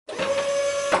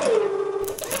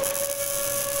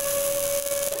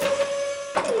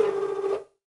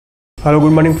Hello,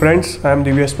 good morning friends. I am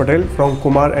𝐂𝐨𝐽𝐺 from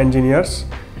Kumar Engineers.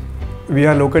 We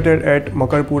are located at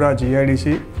Makarpura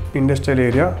GIDC industrial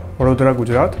area, Vadodara,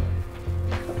 Gujarat.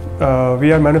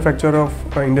 We are manufacturer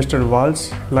of industrial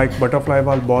valves like butterfly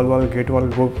valve, ball valve, gate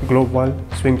valve, globe valve,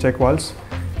 swing check valves.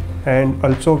 And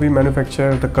also we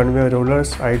manufacture the conveyor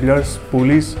rollers, idlers,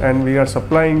 pulleys, and we are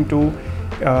supplying to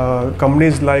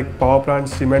companies like power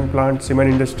plants, cement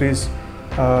industries,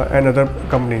 and other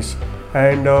companies.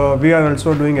 And we are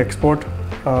also doing export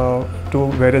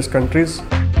to various countries.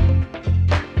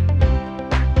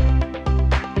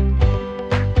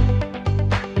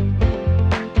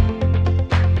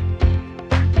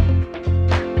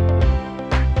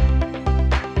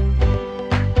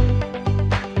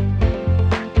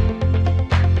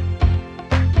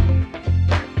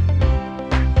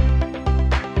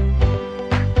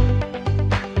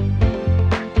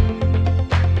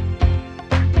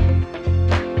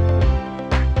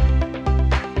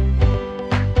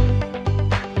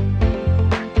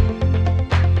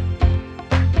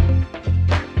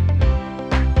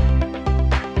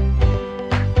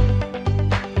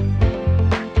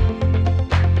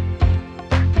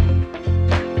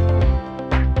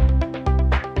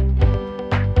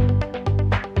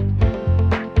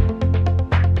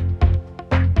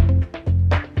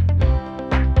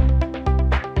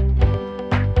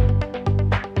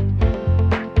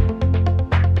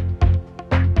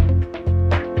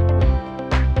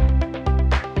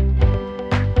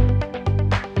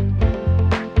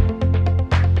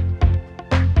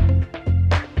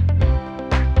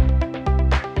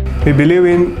 We believe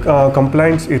in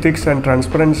compliance, ethics and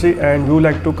transparency, and we would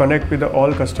like to connect with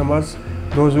all customers,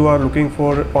 those who are looking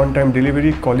for on-time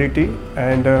delivery, quality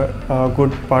and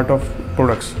good part of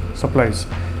products, supplies.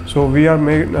 So we are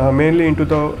mainly into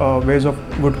the ways of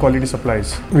good quality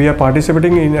supplies. We are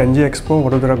participating in ENGIEXPO,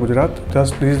 Vadodara, Gujarat.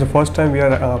 This is the first time we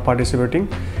are participating,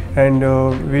 and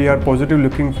we are positively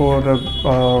looking for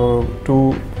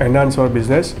to enhance our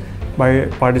business by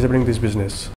participating in this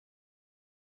business.